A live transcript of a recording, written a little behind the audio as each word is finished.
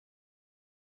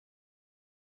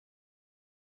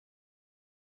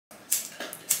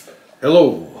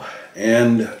Hello,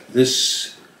 and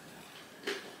this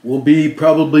will be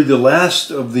probably the last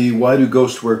of the Why Do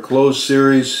Ghosts Wear Clothes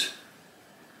series.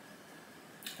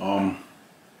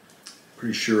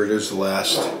 Pretty sure it is the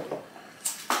last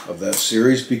of that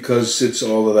series because it's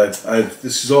all that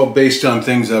this is all based on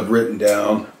things I've written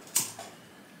down,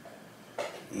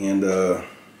 and I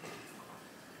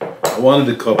wanted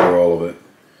to cover all of it.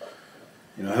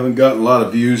 You know, I haven't gotten a lot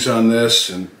of views on this,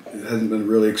 and it hasn't been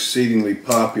really exceedingly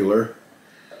popular,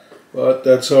 but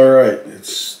that's all right.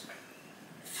 It's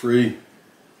free.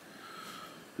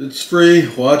 It's free.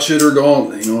 Watch it or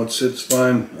don't. You know, it's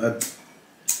fine. I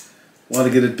want to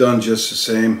get it done just the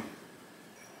same.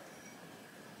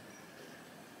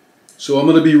 So I'm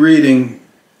going to be reading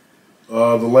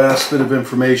the last bit of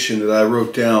information that I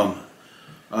wrote down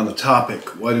on the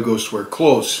topic: why do ghosts wear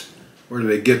clothes? Where do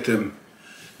they get them?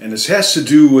 And this has to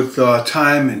do with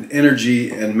time and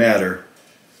energy and matter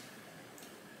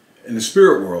in the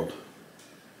spirit world.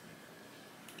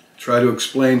 Try to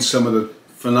explain some of the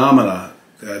phenomena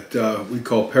that we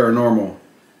call paranormal.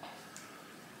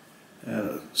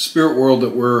 Spirit world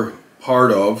that we're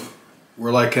part of,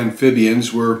 we're like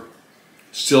amphibians. We're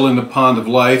still in the pond of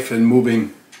life and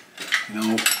moving, you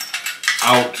know,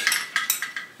 out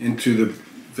into the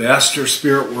vaster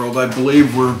spirit world. I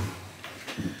believe we're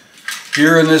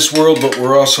here in this world, but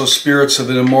we're also spirits of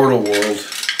an immortal world.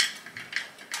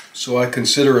 So I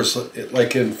consider us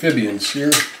like amphibians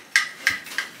here.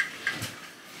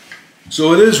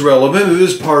 So it is relevant, it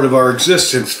is part of our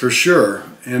existence for sure,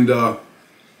 and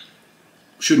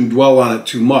shouldn't dwell on it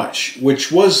too much,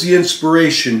 which was the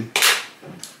inspiration,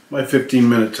 my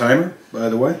 15-minute timer, by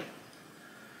the way.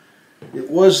 It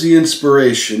was the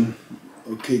inspiration,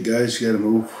 okay guys, you gotta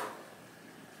move,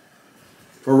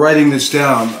 for writing this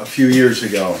down a few years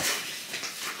ago.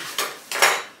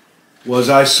 Was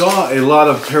I saw a lot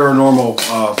of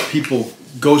paranormal people,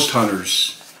 ghost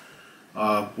hunters,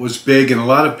 was big, and a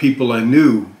lot of people I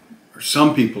knew, or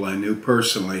some people I knew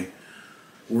personally,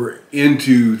 were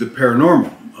into the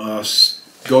paranormal,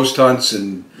 ghost hunts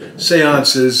and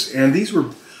seances, and these were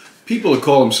people that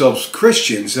call themselves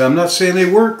Christians, and I'm not saying they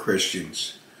weren't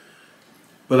Christians,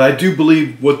 but I do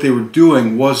believe what they were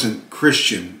doing wasn't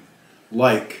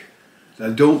Christian-like. I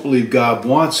don't believe God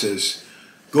wants us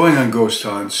going on ghost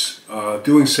hunts,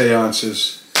 doing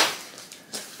seances.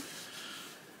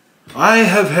 I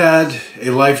have had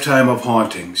a lifetime of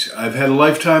hauntings. I've had a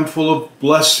lifetime full of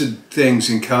blessed things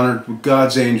encountered with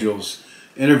God's angels,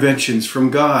 interventions from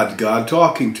God, God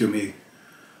talking to me,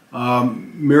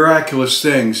 miraculous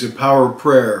things, the power of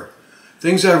prayer,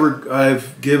 things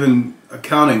I've given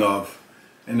accounting of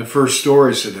in the first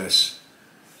stories of this.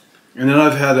 And then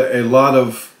I've had a lot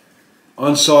of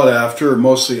unsought after,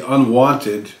 mostly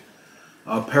unwanted,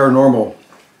 paranormal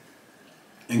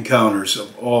encounters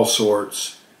of all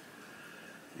sorts.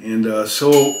 And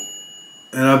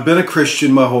and I've been a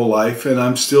Christian my whole life, and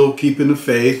I'm still keeping the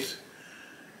faith.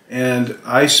 And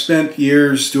I spent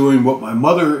years doing what my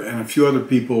mother and a few other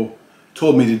people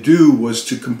told me to do, was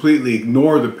to completely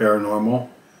ignore the paranormal.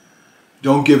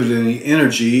 Don't give it any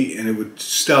energy and it would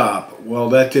stop. Well,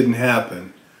 that didn't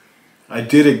happen. I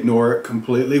did ignore it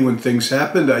completely. When things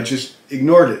happened, I just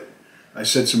ignored it. I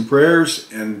said some prayers,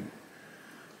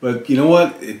 but you know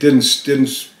what? It didn't.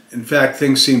 In fact,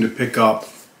 things seemed to pick up.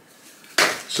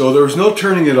 So there was no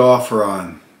turning it off or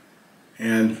on,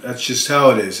 and that's just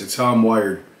how it is. It's how I'm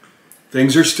wired.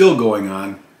 Things are still going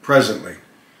on presently.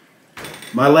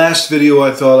 My last video,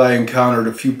 I thought I encountered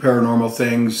a few paranormal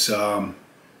things. I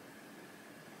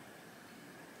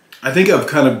think I've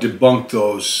kind of debunked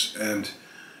those, and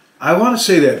I want to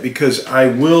say that because I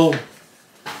will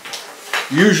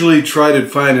usually try to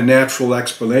find a natural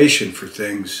explanation for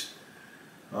things.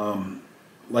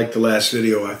 Like the last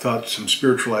video, I thought some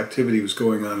spiritual activity was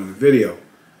going on in the video.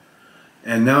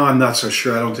 And now I'm not so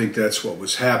sure. I don't think that's what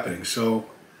was happening. So,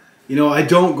 you know, I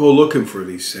don't go looking for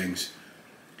these things.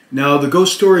 Now, the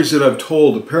ghost stories that I've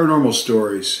told, the paranormal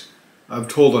stories I've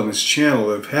told on this channel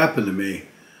that have happened to me,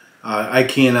 I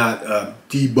cannot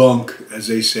debunk, as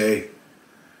they say.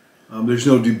 There's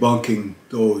no debunking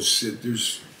those.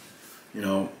 There's,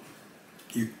 you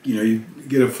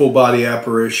get a full body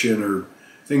apparition or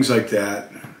things like that,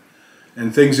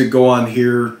 and things that go on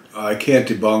here I can't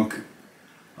debunk.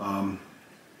 I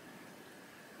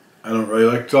don't really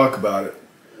like to talk about it,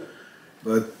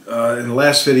 but in the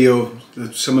last video,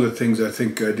 some of the things I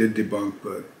think I did debunk.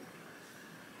 But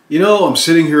you know, I'm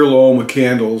sitting here alone with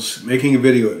candles, making a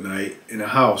video at night in a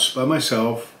house by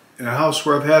myself, in a house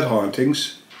where I've had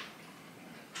hauntings,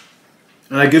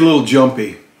 and I get a little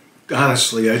jumpy.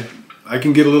 Honestly, I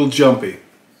can get a little jumpy.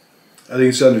 I think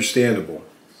it's understandable.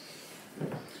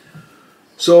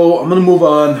 So I'm going to move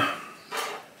on.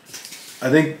 I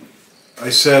think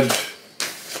I said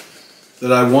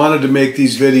that I wanted to make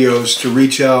these videos to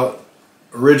reach out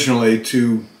originally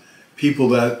to people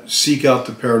that seek out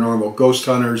the paranormal, ghost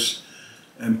hunters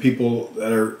and people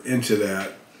that are into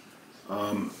that.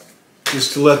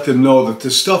 Just to let them know that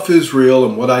this stuff is real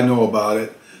and what I know about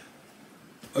it.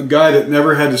 A guy that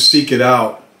never had to seek it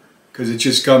out because it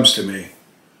just comes to me.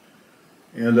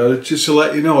 And just to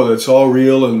let you know that it's all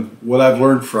real and what I've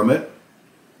learned from it.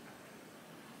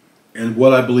 And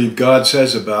what I believe God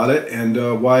says about it,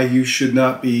 and why you should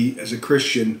not be, as a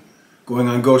Christian, going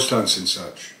on ghost hunts and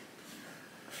such.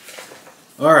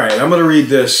 Alright, I'm going to read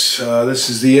this. This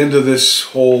is the end of this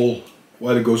whole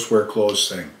why do ghosts wear clothes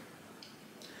thing.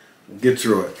 We'll get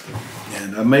through it.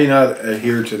 And I may not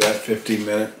adhere to that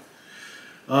 15-minute.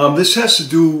 This has to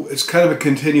do, it's kind of a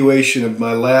continuation of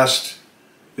my last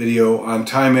video on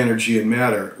time, energy, and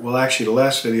matter. Well, actually, the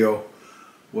last video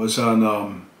was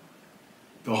on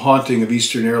the haunting of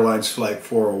Eastern Airlines Flight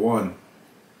 401.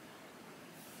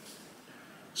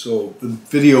 So the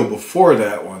video before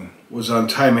that one was on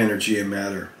time, energy, and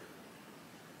matter.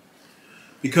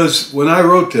 Because when I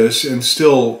wrote this, and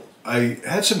still, I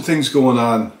had some things going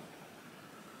on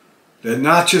that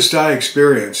not just I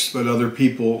experienced, but other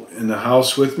people in the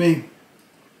house with me,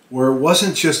 where it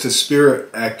wasn't just a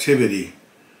spirit activity.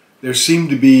 There seemed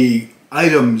to be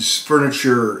items,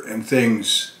 furniture, and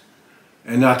things,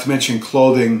 and not to mention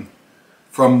clothing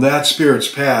from that spirit's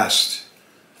past,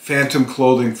 phantom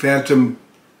clothing, phantom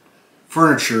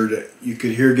furniture that you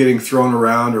could hear getting thrown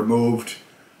around or moved,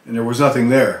 and there was nothing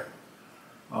there.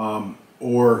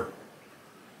 Or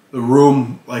the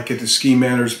room, like at the Ski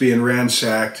Manors, being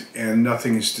ransacked and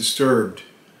nothing is disturbed.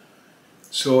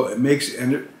 So it makes,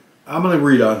 and I'm going to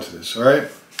read on to this, all right?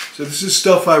 So this is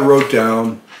stuff I wrote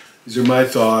down. These are my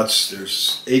thoughts.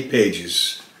 There's 8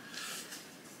 pages.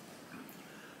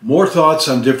 More thoughts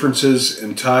on differences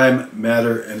in time,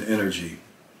 matter, and energy.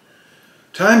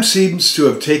 Time seems to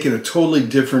have taken a totally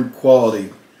different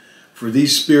quality for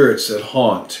these spirits that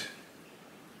haunt,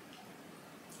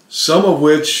 some of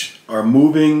which are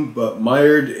moving but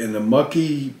mired in the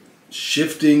mucky,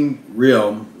 shifting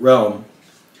realm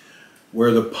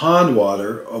where the pond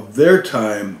water of their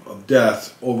time of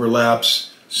death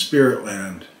overlaps spirit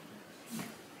land.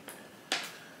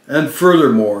 And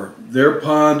furthermore, their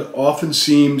pond often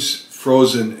seems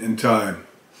frozen in time.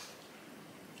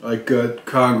 Like at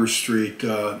Congress Street,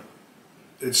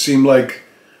 it seemed like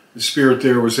the spirit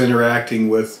there was interacting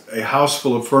with a house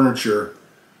full of furniture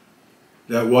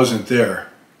that wasn't there,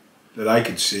 that I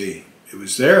could see. It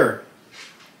was there,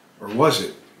 or was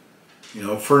it? You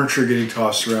know, furniture getting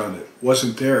tossed around. It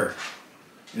wasn't there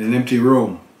in an empty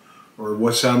room. Or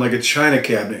what sounded like a china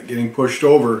cabinet getting pushed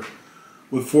over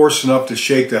with force enough to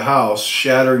shake the house,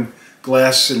 shattering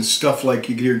glass and stuff like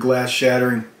you could hear glass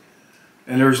shattering.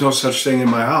 And there was no such thing in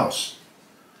my house.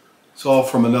 It's all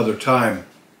from another time.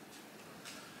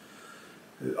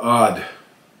 Odd.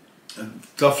 And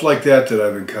stuff like that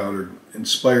I've encountered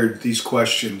inspired these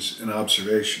questions and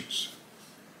observations.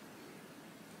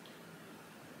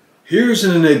 Here's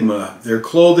an enigma. Their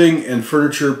clothing and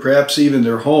furniture, perhaps even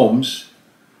their homes,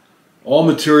 all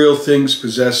material things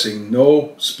possessing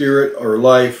no spirit or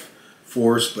life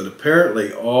force, but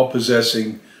apparently all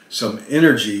possessing some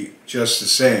energy just the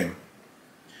same.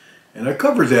 And I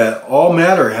covered that. All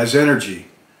matter has energy.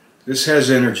 This has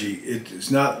energy. It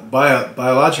is not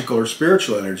biological or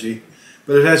spiritual energy,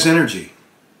 but it has energy.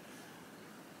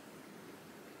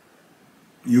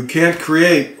 You can't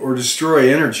create or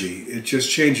destroy energy. It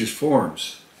just changes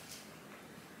forms.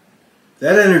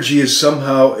 That energy is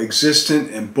somehow existent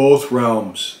in both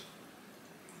realms,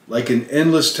 like an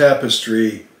endless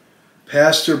tapestry,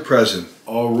 past or present,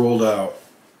 all rolled out.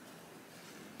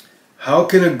 How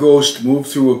can a ghost move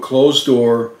through a closed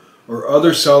door or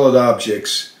other solid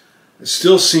objects that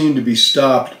still seem to be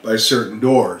stopped by certain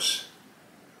doors?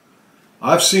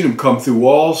 I've seen them come through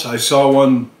walls. I saw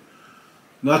one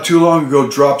not too long ago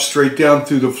drop straight down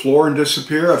through the floor and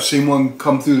disappear. I've seen one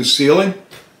come through the ceiling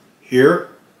here.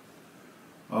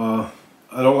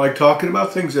 I don't like talking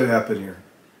about things that happen here.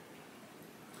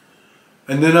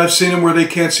 And then I've seen them where they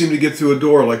can't seem to get through a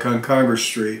door, like on Congress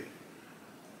Street,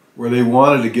 where they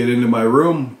wanted to get into my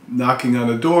room, knocking on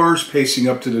the doors, pacing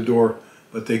up to the door,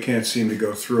 but they can't seem to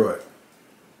go through it.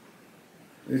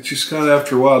 It's just kind of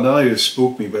after a while, not only did it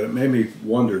spook me, but it made me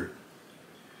wonder.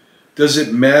 Does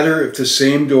it matter if the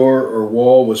same door or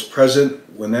wall was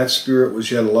present when that spirit was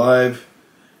yet alive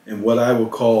in what I will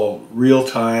call real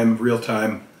time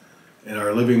in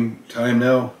our living time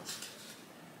now?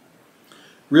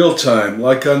 Real time,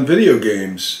 like on video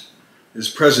games, is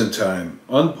present time,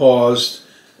 unpaused,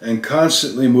 and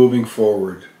constantly moving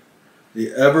forward,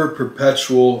 the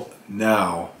ever-perpetual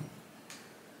now.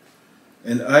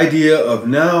 An idea of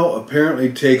now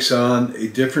apparently takes on a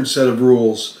different set of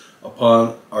rules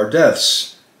upon our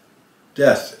death,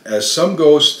 as some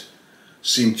ghosts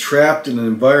seem trapped in an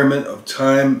environment of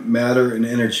time, matter, and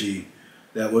energy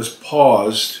that was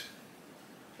paused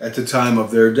at the time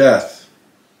of their death,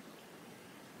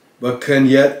 but can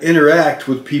yet interact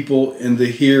with people in the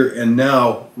here and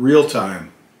now real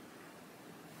time.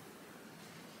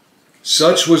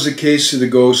 Such was the case of the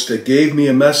ghost that gave me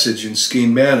a message in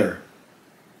Skene Manor.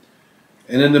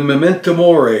 And in the Memento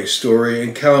Mori story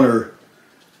encounter,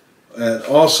 and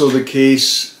also the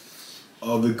case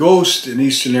of the ghost in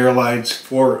Eastern Airlines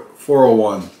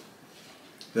 401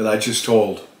 that I just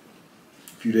told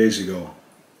a few days ago.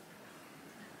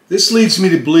 This leads me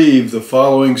to believe the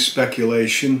following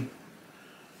speculation.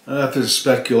 If it's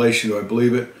speculation, do I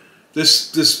believe it?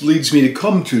 This leads me to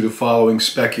come to the following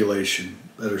speculation,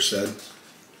 better said.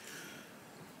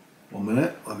 1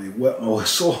 minute, let me wet my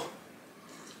whistle.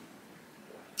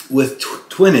 With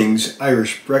Twinnings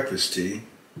Irish breakfast tea.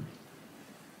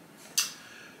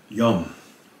 Yum.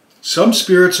 Some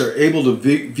spirits are able to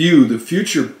view the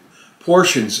future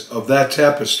portions of that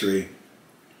tapestry,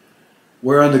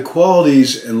 whereon the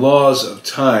qualities and laws of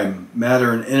time,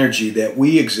 matter, and energy that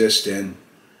we exist in,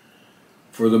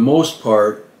 for the most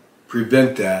part,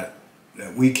 prevent that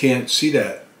we can't see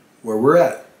that where we're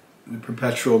at, in the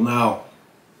perpetual now.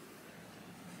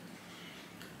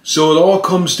 So it all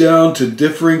comes down to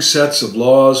differing sets of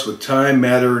laws with time,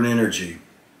 matter, and energy.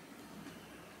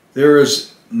 There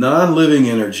is non-living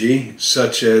energy,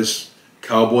 such as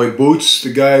cowboy boots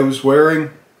the guy was wearing.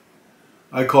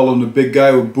 I call him the big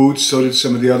guy with boots, so did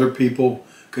some of the other people,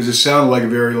 because it sounded like a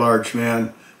very large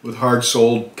man with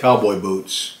hard-soled cowboy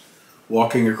boots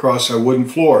walking across our wooden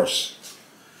floors.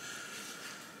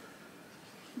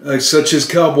 Such as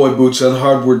cowboy boots on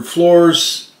hardwood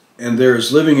floors, and there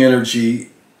is living energy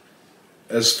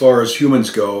as far as humans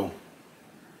go.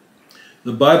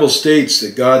 The Bible states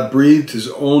that God breathed His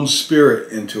own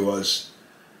Spirit into us,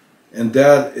 and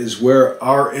that is where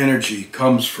our energy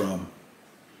comes from.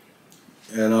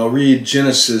 And I'll read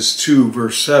Genesis 2,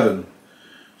 verse 7.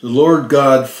 The Lord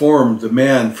God formed the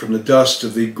man from the dust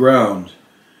of the ground,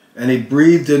 and He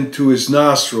breathed into his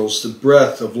nostrils the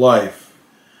breath of life,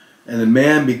 and the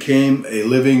man became a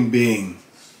living being.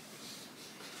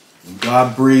 And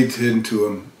God breathed into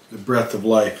him the breath of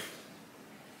life.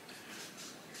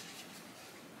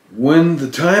 When the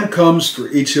time comes for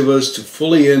each of us to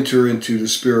fully enter into the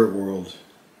spirit world,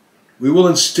 we will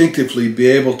instinctively be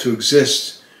able to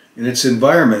exist in its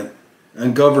environment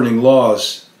and governing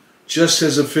laws, just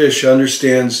as a fish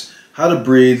understands how to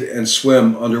breathe and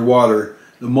swim underwater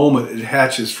the moment it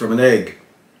hatches from an egg.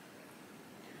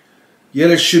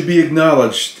 Yet it should be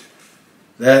acknowledged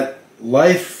that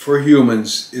life for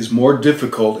humans is more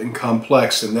difficult and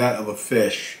complex than that of a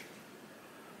fish.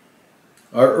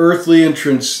 Our earthly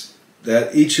entrance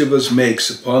that each of us makes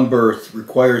upon birth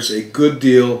requires a good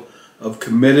deal of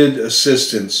committed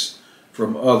assistance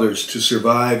from others to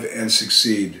survive and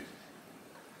succeed.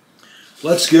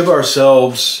 Let's give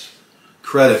ourselves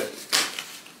credit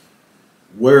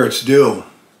where it's due.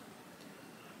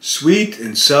 Sweet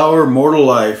and sour mortal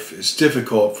life is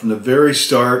difficult from the very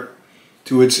start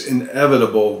to its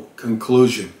inevitable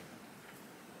conclusion.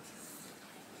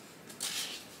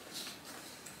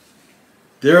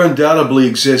 There undoubtedly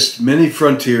exist many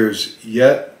frontiers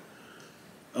yet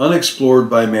unexplored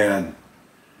by man.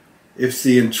 If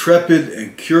the intrepid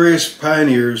and curious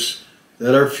pioneers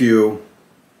that are few,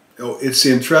 it's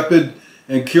the intrepid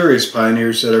and curious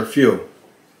pioneers that are few.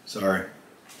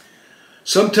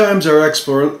 Sometimes our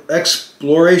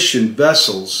exploration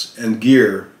vessels and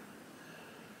gear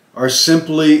are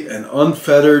simply an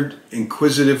unfettered,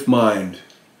 inquisitive mind,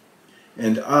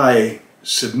 and I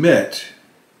submit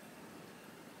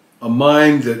a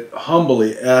mind that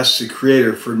humbly asks the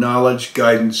Creator for knowledge,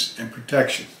 guidance, and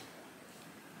protection.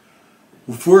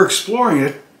 If we're exploring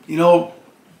it, the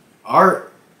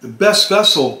best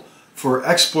vessel for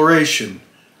exploration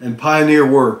and pioneer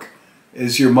work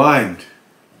is your mind,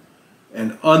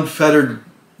 an unfettered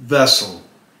vessel,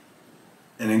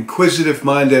 an inquisitive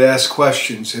mind that asks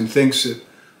questions and thinks that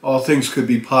all things could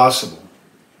be possible.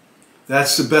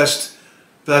 That's the best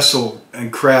vessel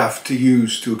and craft to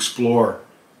use to explore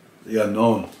the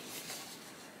unknown.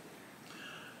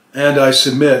 And I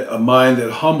submit a mind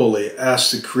that humbly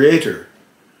asks the Creator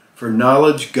for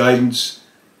knowledge, guidance,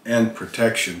 and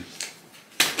protection.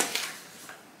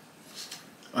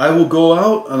 I will go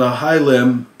out on a high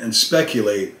limb and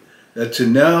speculate that to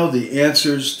now the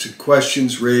answers to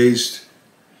questions raised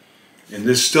in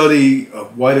this study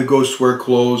of why do ghosts wear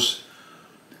clothes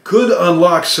could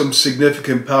unlock some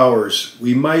significant powers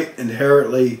we might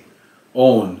inherently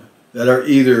own that are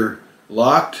either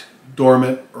locked,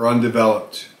 dormant, or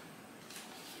undeveloped.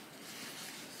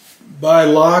 By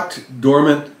locked,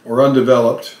 dormant, or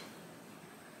undeveloped,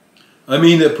 I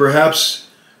mean that perhaps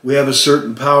we have a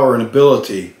certain power and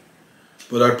ability,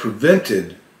 but are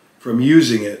prevented from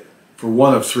using it for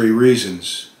one of three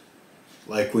reasons.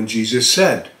 Like when Jesus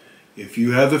said, if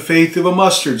you have the faith of a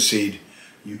mustard seed,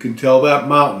 you can tell that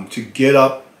mountain to get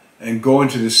up and go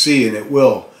into the sea, and it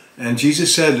will. And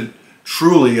Jesus said,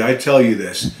 truly, I tell you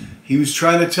this. He was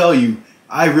trying to tell you,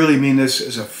 I really mean this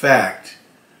as a fact.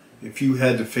 If you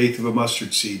had the faith of a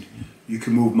mustard seed, you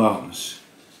can move mountains.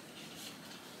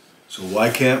 So why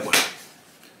can't we?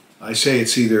 I say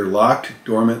it's either locked,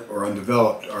 dormant, or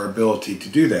undeveloped, our ability to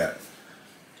do that.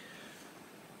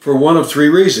 For one of three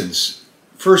reasons.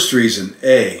 First reason,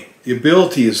 A, the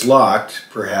ability is locked,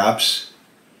 perhaps,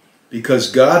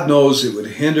 because God knows it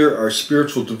would hinder our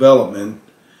spiritual development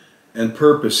and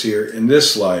purpose here in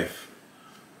this life.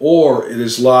 Or it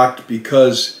is locked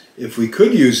because if we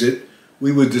could use it,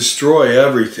 we would destroy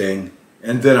everything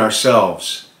and then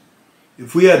ourselves.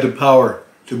 If we had the power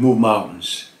to move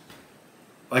mountains,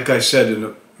 like I said in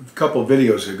a couple of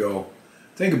videos ago,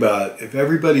 think about it. If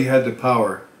everybody had the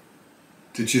power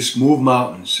to just move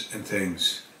mountains and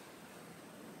things,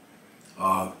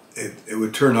 it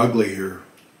would turn ugly here.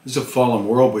 This is a fallen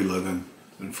world we live in,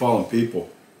 and fallen people.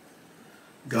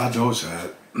 God knows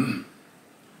that.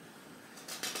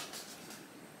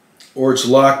 Or it's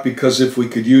locked because if we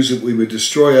could use it, we would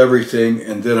destroy everything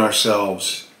and then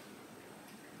ourselves,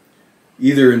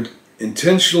 either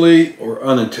intentionally or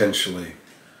unintentionally.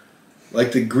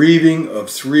 Like the grieving of a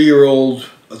 3-year-old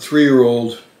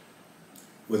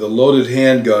with a loaded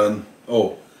handgun.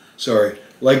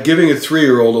 Like giving a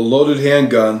 3-year-old a loaded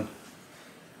handgun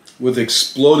with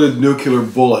exploded nuclear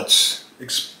bullets.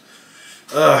 It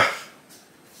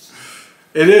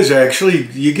is actually.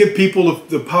 You give people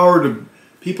the power to.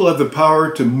 People have the power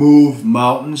to move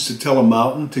mountains, to tell a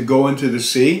mountain to go into the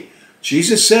sea.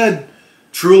 Jesus said,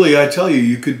 truly, I tell you,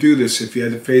 you could do this if you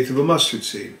had the faith of a mustard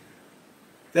seed.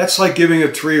 That's like giving a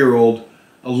 3-year-old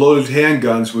a loaded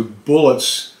handguns with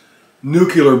bullets,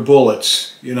 nuclear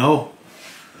bullets, you know?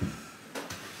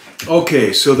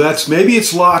 Okay, so maybe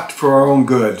it's locked for our own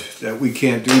good, that we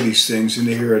can't do these things in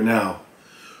the here and now.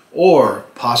 Or,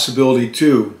 possibility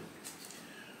 2,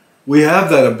 we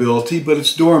have that ability, but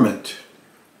it's dormant.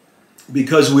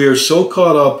 Because we are so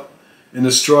caught up in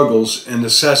the struggles and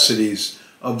necessities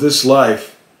of this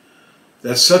life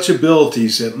that such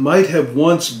abilities that might have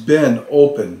once been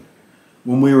open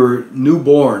when we were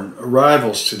newborn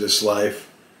arrivals to this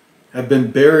life have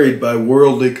been buried by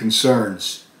worldly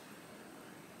concerns.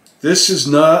 This is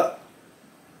not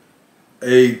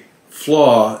a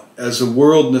flaw, as the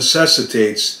world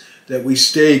necessitates that we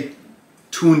stay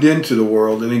tuned into the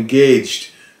world and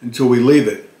engaged until we leave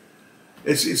it.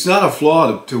 It's not a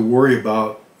flaw to worry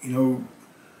about. You know,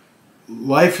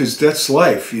 that's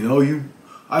life. You know,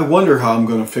 I wonder how I'm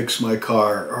going to fix my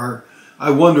car, or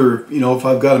I wonder, you know, if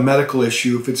I've got a medical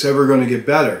issue, if it's ever going to get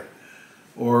better,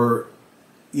 or,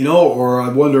 you know, or I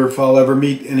wonder if I'll ever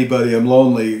meet anybody. I'm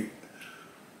lonely,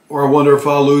 or I wonder if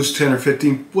I'll lose 10 or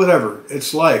 15, whatever.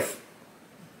 It's life.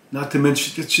 Not to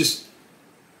mention, it's just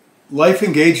life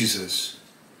engages us.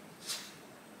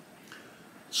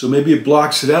 So maybe it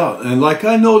blocks it out. And like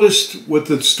I noticed with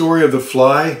the story of the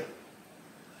fly,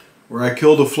 where I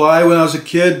killed a fly when I was a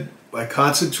kid by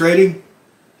concentrating,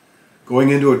 going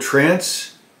into a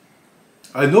trance,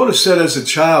 I noticed that as a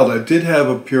child I did have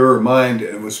a purer mind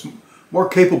and was more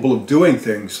capable of doing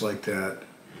things like that.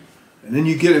 And then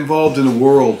you get involved in the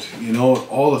world, you know,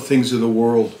 all the things of the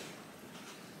world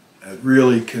that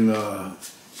really can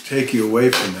take you away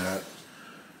from that.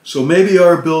 So maybe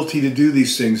our ability to do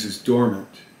these things is dormant.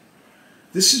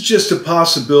 This is just a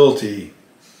possibility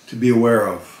to be aware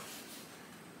of.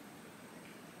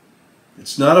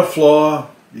 It's not a flaw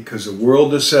because the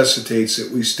world necessitates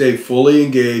that we stay fully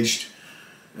engaged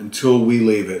until we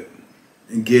leave it,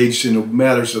 engaged in the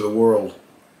matters of the world.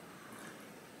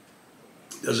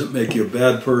 Doesn't make you a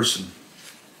bad person.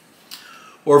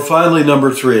 Or finally,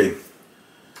 number 3,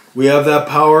 we have that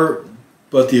power,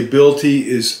 but the ability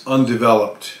is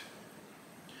undeveloped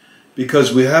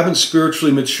because we haven't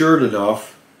spiritually matured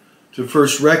enough to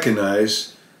first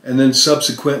recognize and then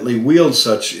subsequently wield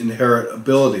such inherent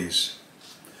abilities.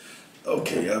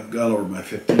 Okay, I've gone over my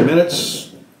 15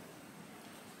 minutes.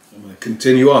 I'm going to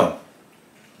continue on.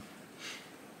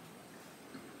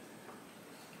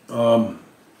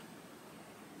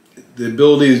 the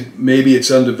ability, maybe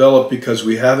it's undeveloped because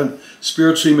we haven't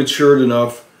spiritually matured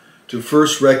enough to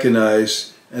first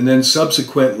recognize and then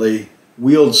subsequently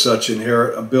wield such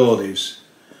inherent abilities.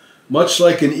 Much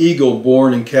like an eagle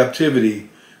born in captivity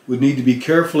would need to be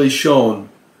carefully shown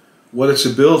what its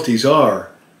abilities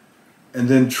are and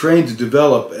then trained to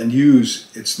develop and use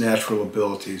its natural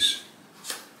abilities.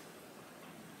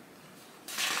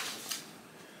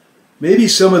 Maybe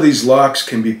some of these locks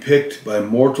can be picked by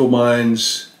mortal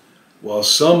minds, while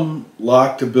some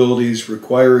locked abilities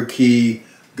require a key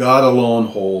God alone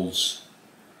holds.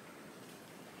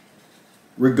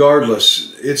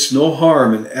 Regardless, it's no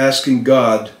harm in asking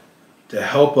God to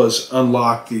help us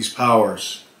unlock these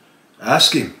powers.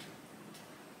 Ask Him.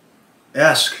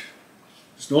 Ask.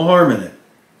 There's no harm in it.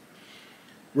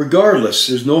 Regardless,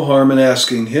 there's no harm in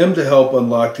asking Him to help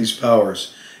unlock these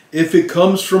powers. If it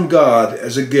comes from God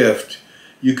as a gift,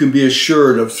 you can be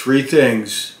assured of three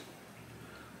things.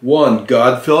 1,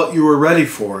 God felt you were ready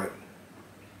for it.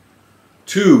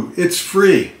 2, it's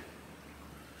free.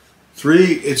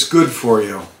 3, it's good for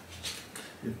you.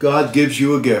 If God gives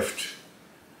you a gift,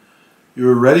 you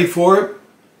were ready for it,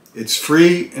 it's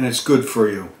free, and it's good for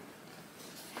you.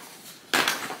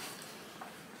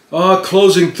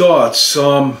 Closing thoughts.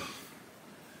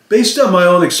 Based on my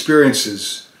own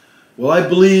experiences, well, I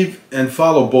believe and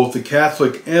follow both the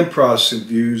Catholic and Protestant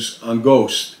views on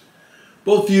ghosts.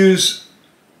 Both views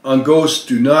on ghosts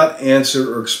do not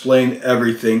answer or explain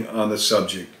everything on the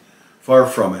subject. Far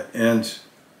from it. And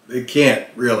they can't,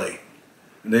 really.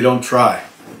 And they don't try.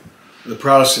 The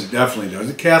Protestant definitely does.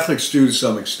 The Catholics do to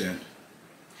some extent.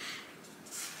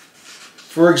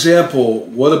 For example,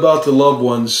 what about the loved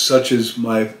ones such as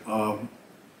my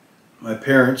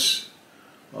parents,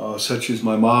 such as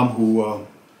my mom, who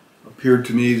appeared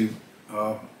to me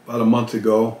about a month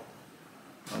ago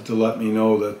to let me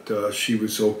know that she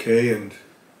was okay and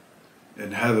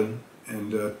in heaven,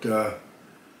 and that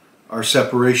our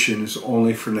separation is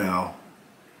only for now.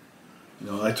 You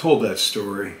know, I told that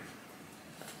story.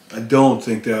 I don't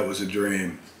think that was a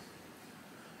dream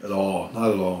at all,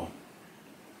 not at all.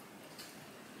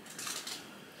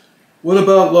 What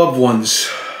about loved ones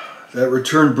that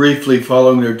return briefly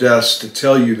following their deaths to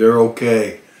tell you they're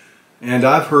okay? And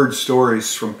I've heard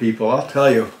stories from people, I'll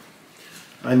tell you.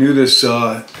 I knew this,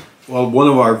 well, one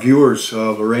of our viewers,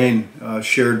 Lorraine,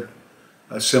 shared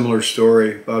a similar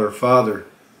story about her father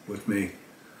with me.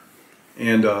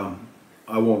 And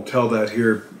I won't tell that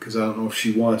here because I don't know if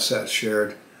she wants that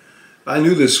shared. I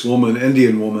knew this woman,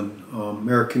 Indian woman,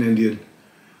 American Indian,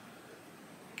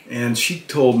 and she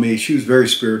told me, she was very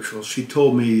spiritual, she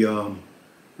told me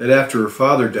that after her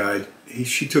father died,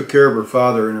 she took care of her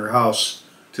father in her house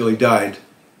till he died.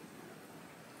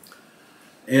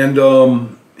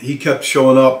 And he kept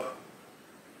showing up,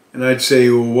 and I'd say,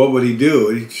 well, what would he do?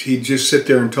 He'd just sit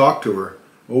there and talk to her.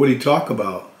 What would he talk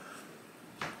about?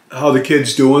 How the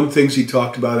kid's doing, things he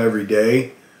talked about every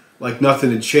day, like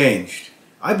nothing had changed.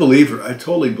 I believe her. I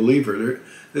totally believe her.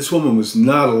 This woman was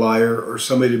not a liar or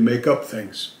somebody to make up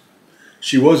things.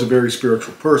 She was a very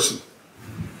spiritual person.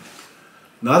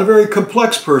 Not a very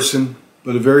complex person,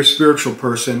 but a very spiritual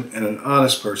person and an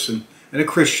honest person and a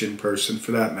Christian person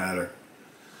for that matter.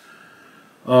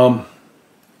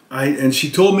 And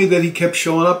she told me that he kept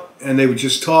showing up and they would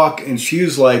just talk, and she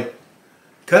was like,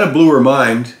 kind of blew her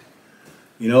mind,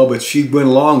 you know, but she went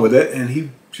along with it, and he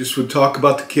just would talk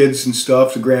about the kids and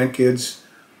stuff, the grandkids.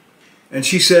 And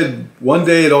she said one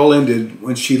day it all ended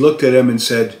when she looked at him and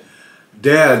said,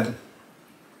 "Dad,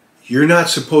 you're not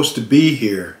supposed to be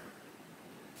here."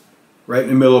 Right in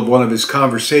the middle of one of his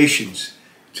conversations.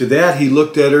 To that he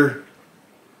looked at her,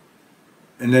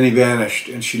 and then he vanished,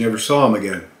 and she never saw him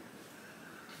again.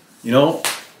 You know,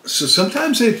 so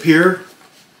sometimes they appear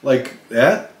like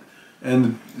that,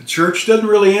 and the church doesn't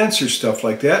really answer stuff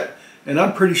like that, and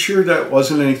I'm pretty sure that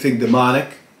wasn't anything demonic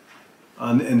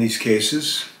in these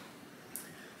cases.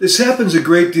 This happens a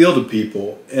great deal to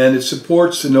people, and it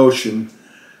supports the notion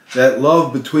that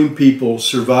love between people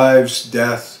survives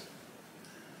death,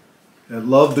 that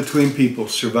love between people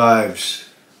survives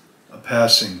a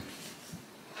passing.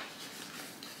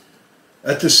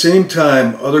 At the same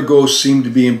time, other ghosts seem to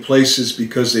be in places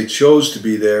because they chose to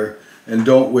be there and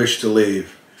don't wish to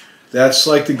leave. That's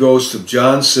like the ghost of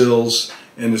John Sills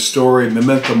in the story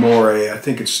Memento Mori, I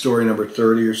think it's story number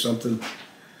 30 or something,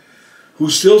 who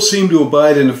still seemed to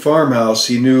abide in the farmhouse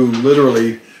he knew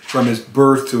literally from his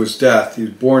birth to his death. He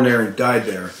was born there and died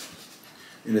there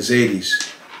in his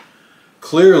 80s.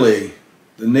 Clearly,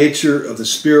 the nature of the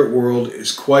spirit world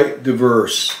is quite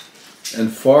diverse,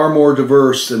 and far more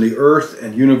diverse than the earth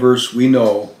and universe we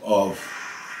know of.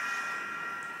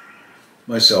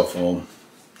 My cell phone.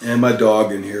 And my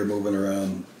dog in here moving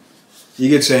around. He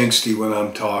gets angsty when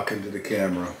I'm talking to the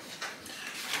camera.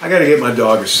 I gotta get my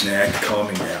dog a snack, calm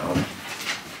him down.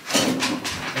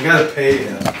 I gotta pay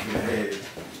him to behave.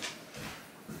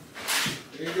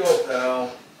 Here you go,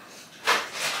 pal.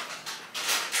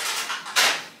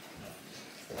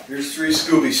 Here's 3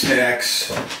 Scooby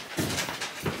snacks.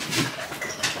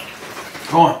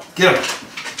 Come on, get him.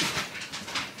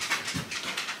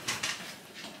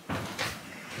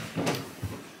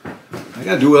 I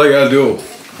gotta do what I gotta do.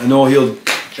 I know he'll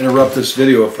interrupt this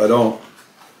video if I don't.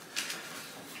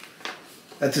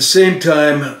 At the same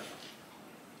time,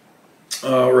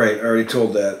 right, I already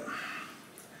told that.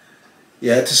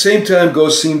 Yeah, at the same time,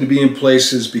 ghosts seem to be in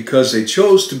places because they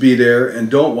chose to be there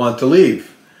and don't want to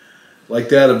leave. Like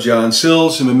that of John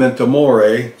Sills in Memento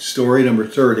Mori, story number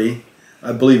 30,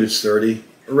 I believe it's 30,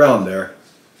 around there,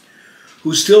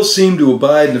 who still seemed to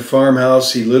abide in the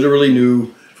farmhouse he literally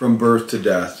knew from birth to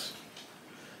death.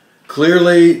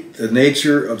 Clearly, the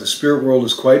nature of the spirit world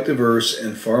is quite diverse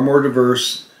and far more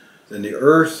diverse than the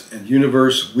earth and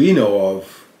universe we know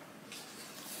of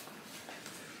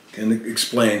can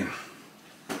explain.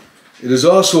 It is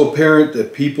also apparent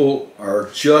that people are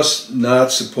just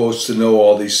not supposed to know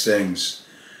all these things,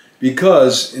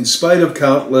 because in spite of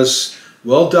countless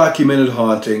well-documented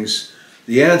hauntings,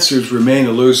 the answers remain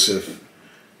elusive,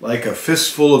 like a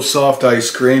fistful of soft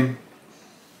ice cream.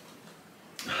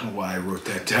 Why I wrote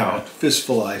that down.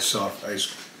 Fistful of soft ice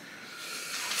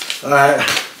cream.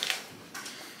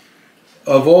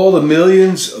 Of all the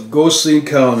millions of ghostly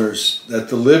encounters that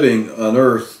the living on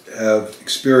earth have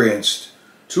experienced,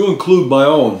 to include my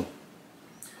own,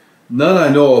 none I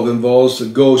know of involves the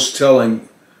ghost telling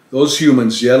those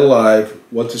humans yet alive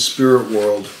what the spirit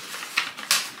world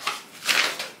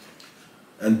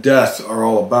and death are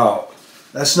all about.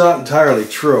 That's not entirely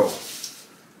true.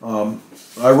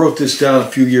 I wrote this down a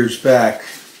few years back.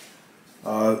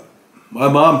 My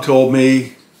mom told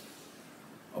me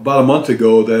about a month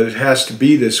ago that it has to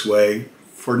be this way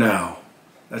for now.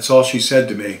 That's all she said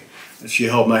to me. And she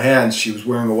held my hands. She was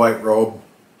wearing a white robe.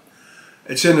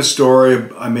 It's in a story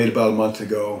I made about a month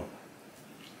ago.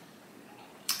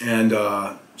 And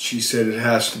she said it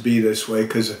has to be this way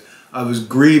because I was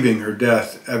grieving her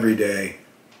death every day,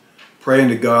 praying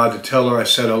to God to tell her I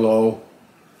said hello.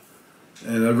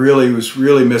 And I was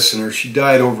really missing her. She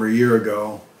died over a year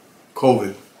ago,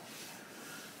 COVID.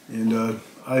 And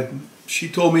she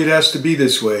told me it has to be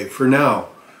this way for now,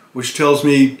 which tells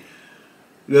me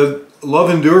that love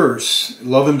endures.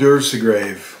 Love endures the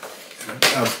grave.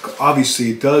 Obviously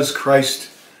it does.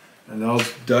 Christ and now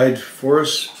died for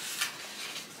us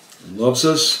and loves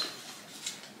us.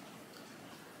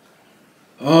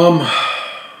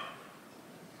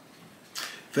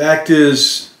 Fact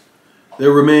is,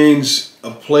 there remains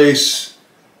an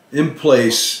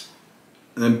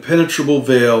impenetrable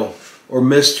veil or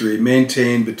mystery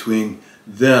maintained between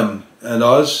them and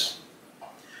us.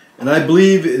 And I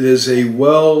believe it is a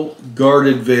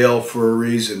well-guarded veil for a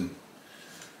reason.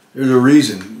 There's a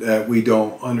reason that we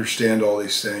don't understand all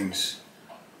these things.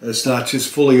 It's not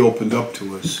just fully opened up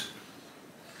to us.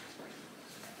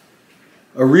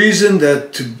 A reason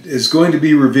that is going to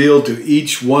be revealed to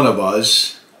each one of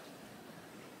us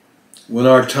when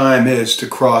our time is to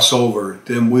cross over.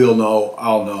 Then we'll know,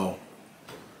 I'll know.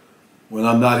 When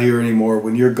I'm not here anymore,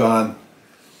 when you're gone,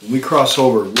 when we cross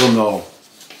over, we'll know.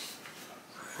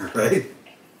 Right?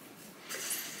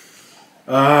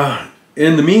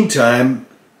 In the meantime,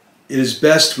 it is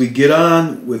best we get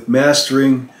on with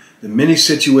mastering the many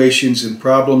situations and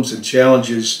problems and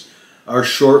challenges our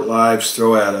short lives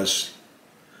throw at us.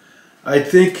 I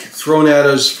think thrown at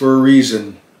us for a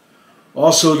reason,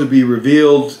 also to be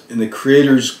revealed in the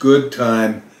Creator's good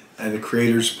time and the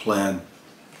Creator's plan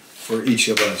for each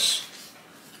of us.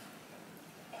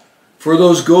 For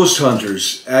those ghost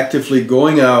hunters actively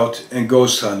going out and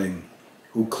ghost hunting,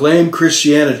 who claim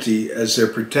Christianity as their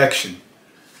protection,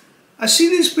 I see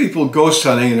these people ghost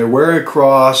hunting and they're wearing a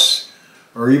cross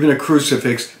or even a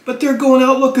crucifix, but they're going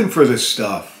out looking for this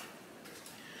stuff.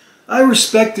 I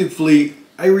respectfully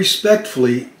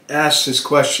ask this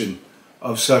question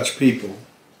of such people.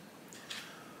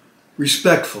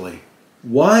 Respectfully,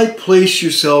 why place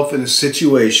yourself in a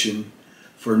situation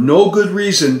for no good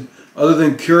reason other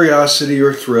than curiosity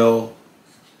or thrill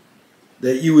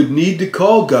that you would need to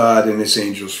call God and His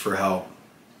angels for help?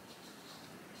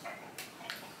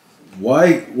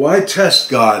 Why test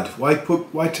God?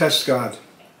 Why test God?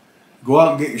 Go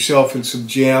out and get yourself in some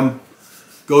jam,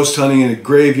 ghost hunting in a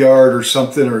graveyard or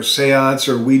something, or a seance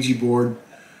or a Ouija board,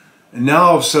 and now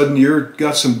all of a sudden you've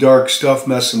got some dark stuff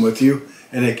messing with you,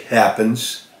 and it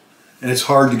happens, and it's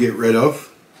hard to get rid of.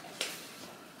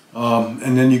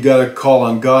 and then you got to call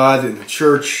on God and the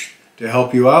church to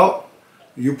help you out.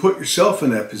 You put yourself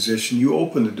in that position. You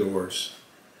open the doors.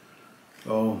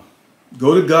 So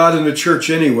go to God and the church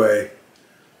anyway,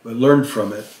 but learn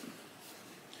from it.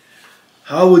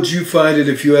 How would you find it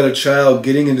if you had a child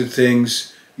getting into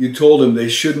things you told them they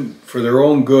shouldn't for their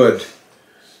own good,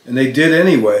 and they did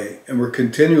anyway, and were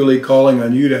continually calling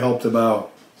on you to help them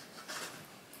out?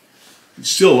 You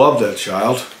still love that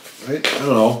child, right? I don't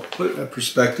know. Put it in that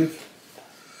perspective.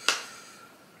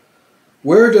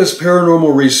 Where does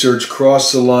paranormal research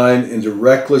cross the line into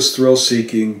reckless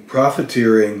thrill-seeking,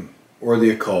 profiteering, or the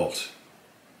occult?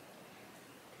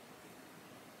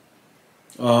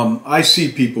 I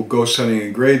see people ghost hunting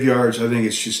in graveyards. I think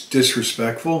it's just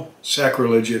disrespectful,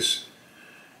 sacrilegious.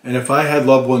 And if I had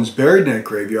loved ones buried in that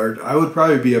graveyard, I would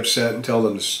probably be upset and tell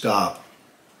them to stop.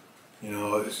 You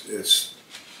know,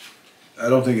 I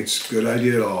don't think it's a good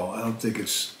idea at all. I don't think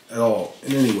it's at all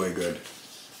in any way good.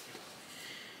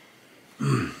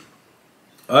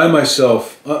 I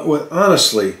myself,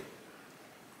 honestly,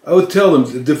 I would tell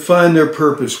them to define their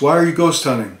purpose. Why are you ghost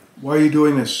hunting? Why are you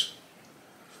doing this?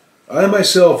 I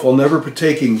myself, while never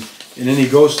partaking in any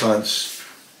ghost hunts,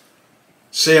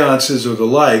 seances, or the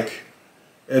like,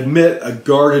 admit a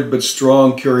guarded but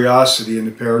strong curiosity in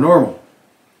the paranormal.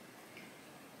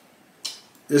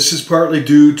 This is partly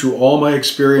due to all my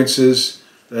experiences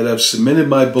that have cemented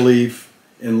my belief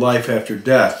in life after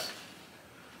death,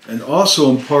 and also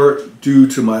in part due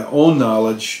to my own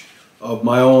knowledge of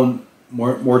my own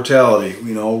mortality.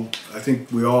 You know, I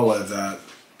think we all have that.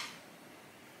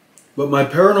 But my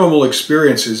paranormal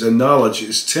experiences and knowledge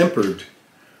is tempered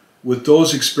with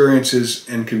those experiences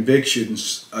and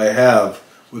convictions I have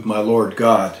with my Lord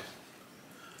God,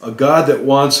 a God that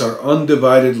wants our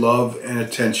undivided love and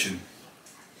attention.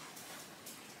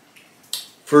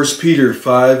 1 Peter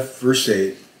 5, verse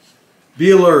 8.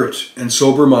 Be alert and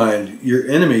sober mind. Your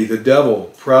enemy, the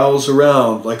devil, prowls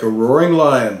around like a roaring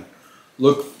lion,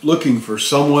 looking for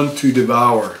someone to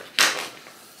devour.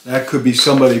 That could be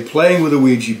somebody playing with a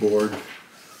Ouija board,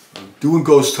 doing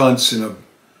ghost hunts in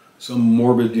some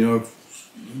morbid,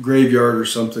 graveyard or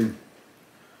something.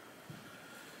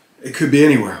 It could be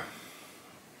anywhere.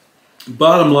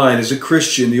 Bottom line, as a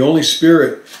Christian, the only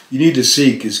spirit you need to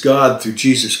seek is God through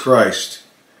Jesus Christ,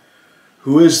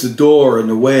 who is the door and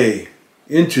the way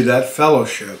into that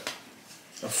fellowship.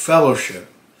 A fellowship.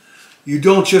 You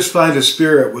don't just find a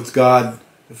spirit with God,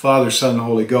 the Father, Son, and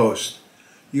Holy Ghost.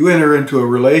 You enter into a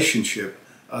relationship,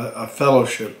 a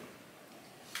fellowship.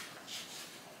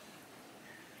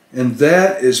 And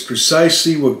that is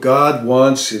precisely what God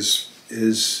wants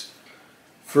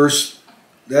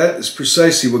that is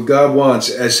precisely what God wants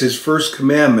as his first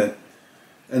commandment.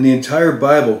 And the entire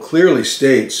Bible clearly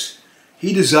states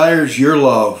he desires your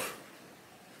love,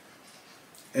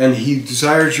 and he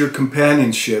desires your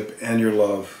companionship and your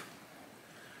love.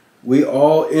 We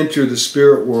all enter the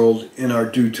spirit world in our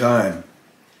due time.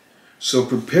 So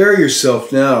prepare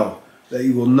yourself now that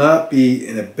you will not be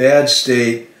in a bad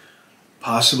state,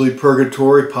 possibly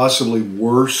purgatory, possibly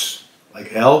worse, like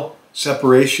hell,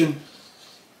 separation.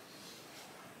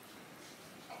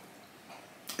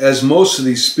 As most of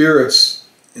these spirits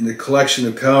in the collection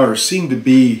of encounters seem to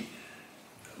be,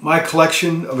 my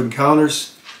collection of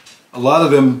encounters, a lot of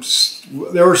them,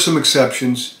 there were some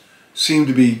exceptions, seem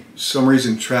to be some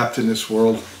reason trapped in this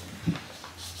world.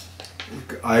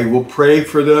 I will pray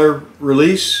for their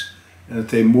release, and that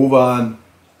they move on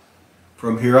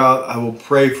from here out. I will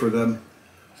pray for them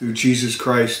through Jesus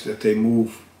Christ, that they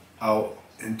move out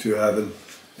into heaven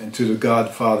and to the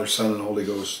God, Father, Son, and Holy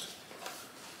Ghost,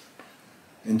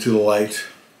 into the light.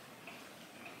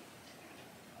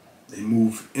 They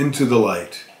move into the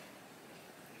light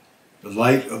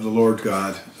of the Lord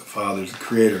God, the Father, the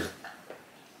Creator,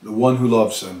 the one who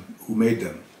loves them, who made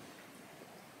them.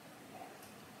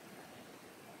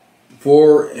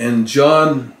 For in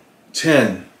John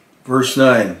 10, verse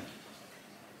 9,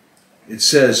 it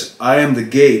says, I am the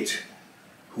gate.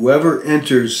 Whoever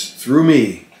enters through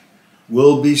me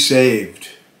will be saved.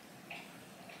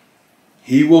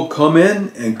 He will come in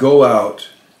and go out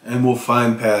and will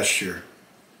find pasture.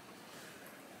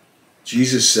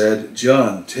 Jesus said,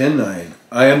 John 10:9,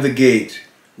 I am the gate.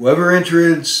 I am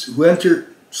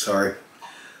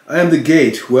the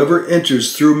gate. Whoever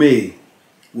enters through me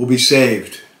will be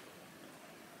saved.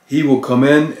 He will come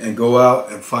in and go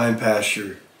out and find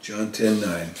pasture. John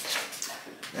 10:9.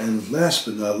 And last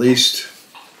but not least,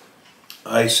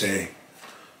 I say,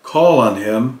 call on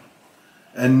him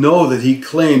and know that he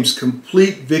claims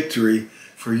complete victory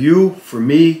for you, for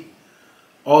me,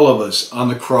 all of us on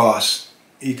the cross.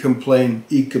 He claims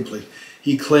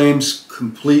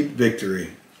complete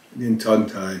victory. Getting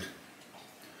tongue-tied.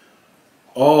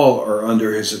 All are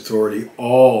under his authority.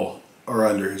 All are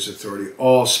under his authority.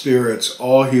 All spirits,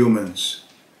 all humans,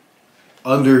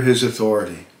 under his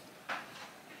authority.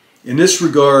 In this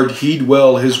regard, heed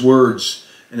well his words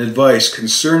and advice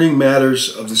concerning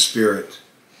matters of the Spirit.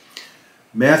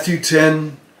 Matthew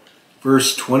 10,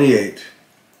 verse 28.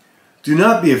 Do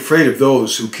not be afraid of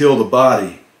those who kill the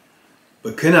body,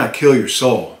 but cannot kill your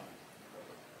soul.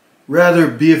 Rather,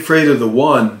 be afraid of the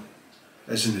one,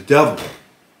 as in the devil,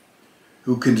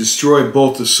 who can destroy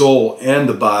both the soul and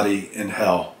the body in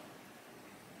hell.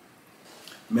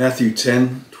 Matthew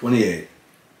 10, 28.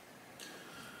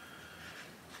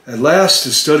 At last,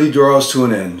 the study draws to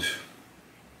an end,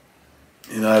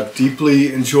 and I've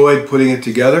deeply enjoyed putting it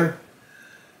together,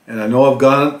 and I know I've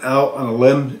gone out on a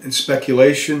limb in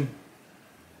speculation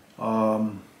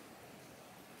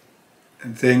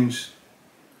and things.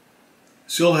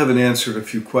 Still haven't answered a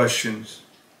few questions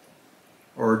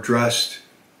or addressed,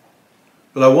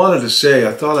 but I wanted to say,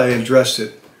 I thought I addressed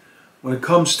it. When it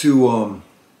comes to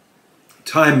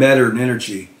time, matter, and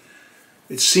energy,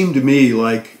 it seemed to me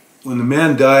like when the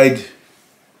man died,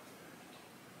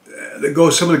 some of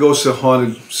the ghosts that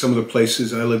haunted some of the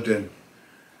places I lived in,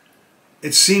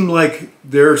 it seemed like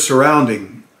they're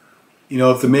surrounding. You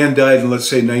know, if the man died in, let's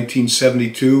say,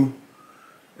 1972,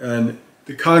 and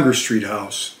the Congress Street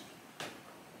house,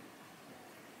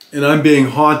 and I'm being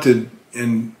haunted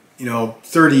in,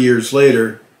 30 years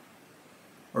later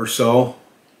or so,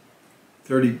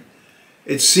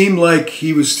 it seemed like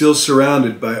he was still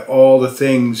surrounded by all the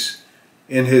things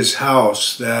in his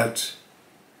house that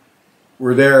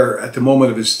were there at the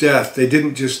moment of his death. They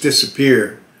didn't just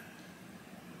disappear,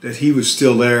 that he was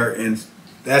still there in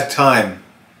that time.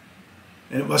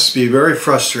 And it must be very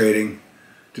frustrating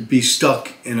to be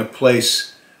stuck in a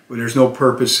place where there's no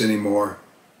purpose anymore,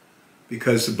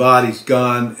 because the body's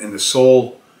gone and the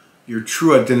soul, your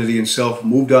true identity and self,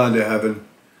 moved on to heaven,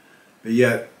 but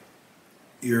yet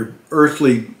your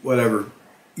earthly, whatever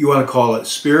you want to call it,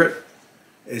 spirit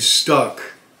is stuck.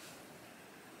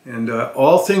 And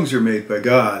all things are made by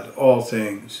God, all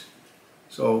things.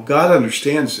 So God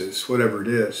understands this, whatever it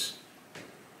is.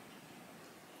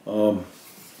 There'll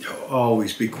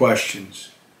always be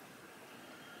questions.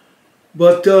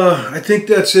 But I think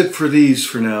that's it for these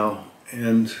for now.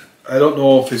 And I don't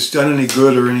know if it's done any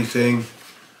good or anything.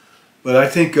 But I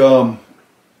think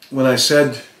when I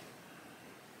said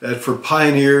that for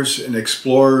pioneers and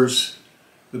explorers,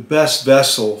 the best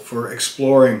vessel for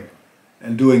exploring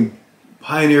and doing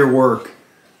pioneer work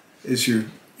is your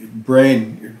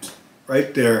brain,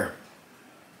 right there.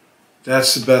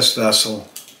 That's the best vessel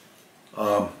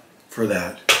for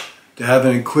that. To have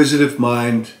an inquisitive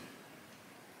mind,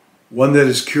 one that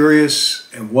is curious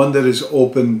and one that is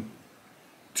open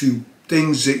to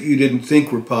things that you didn't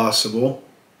think were possible,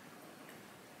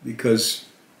 because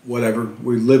whatever,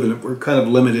 we live in it, we're kind of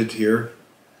limited here.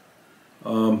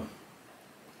 And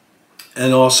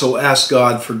also ask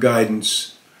God for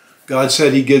guidance. God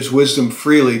said he gives wisdom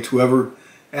freely to whoever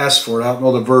asks for it. I don't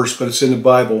know the verse, but it's in the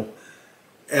Bible.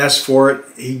 Ask for it.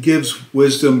 He gives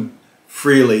wisdom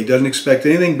freely. He doesn't expect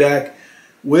anything back.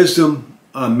 Wisdom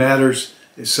on matters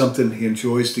is something he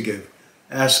enjoys to give.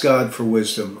 Ask God for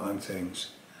wisdom on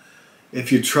things.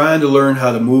 If you're trying to learn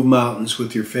how to move mountains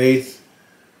with your faith,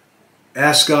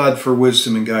 ask God for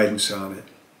wisdom and guidance on it.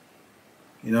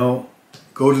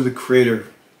 Go to the Creator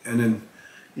and then,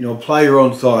 apply your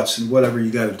own thoughts and whatever you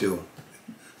got to do.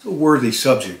 It's a worthy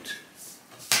subject.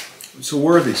 It's a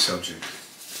worthy subject.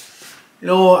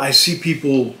 I see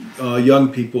people,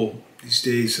 young people these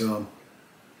days, I'm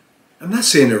not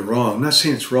saying they're wrong. I'm not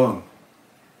saying it's wrong.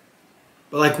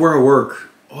 But like where I work,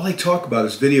 all they talk about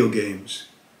is video games.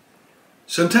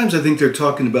 Sometimes I think they're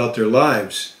talking about their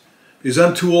lives, because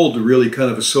I'm too old to really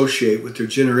kind of associate with their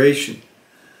generation.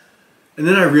 And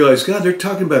then I realized, God, they're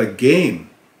talking about a game.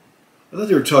 I thought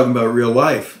they were talking about real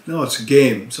life. No, it's a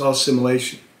game. It's all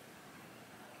simulation.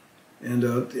 And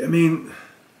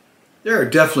there are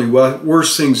definitely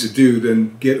worse things to do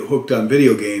than get hooked on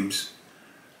video games.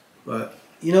 But,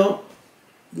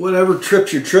 whatever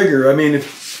trips your trigger, if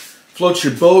floats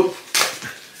your boat,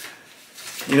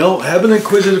 have an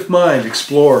inquisitive mind,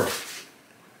 explore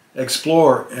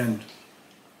and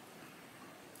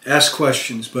ask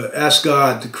questions, but ask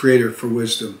God, the Creator, for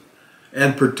wisdom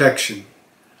and protection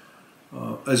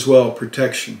as well,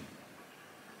 protection.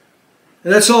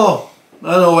 And that's all.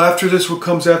 I don't know, after this, what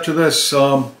comes after this?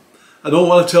 I don't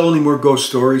want to tell any more ghost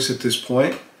stories at this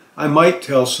point. I might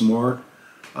tell some more.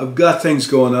 I've got things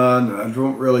going on. I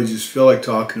don't really just feel like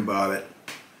talking about it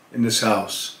in this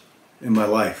house, in my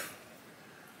life.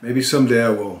 Maybe someday I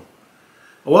will.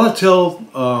 I want to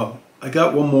tell, I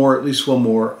got one more, at least one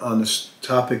more, on this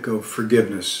topic of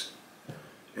forgiveness.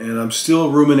 And I'm still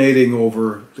ruminating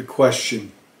over the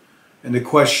question. And the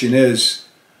question is,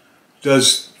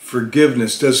 does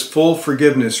full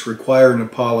forgiveness require an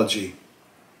apology?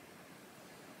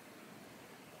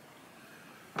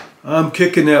 I'm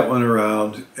kicking that one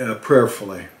around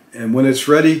prayerfully. And when it's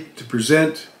ready to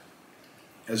present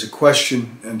as a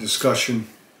question and discussion,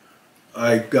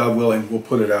 God willing, will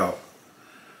put it out.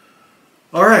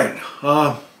 All right,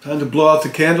 time to blow out the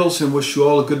candles and wish you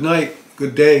all a good night,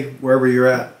 good day, wherever you're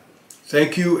at.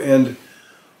 Thank you, and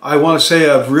I want to say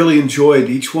I've really enjoyed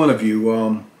each one of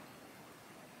you,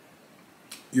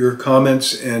 your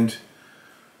comments and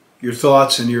your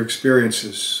thoughts and your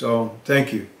experiences. So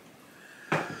thank you.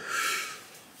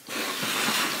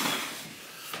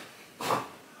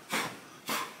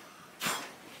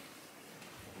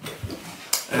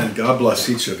 And God bless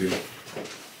each of you.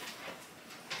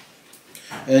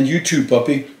 And you too,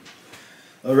 puppy.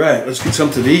 All right, let's get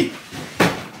something to eat.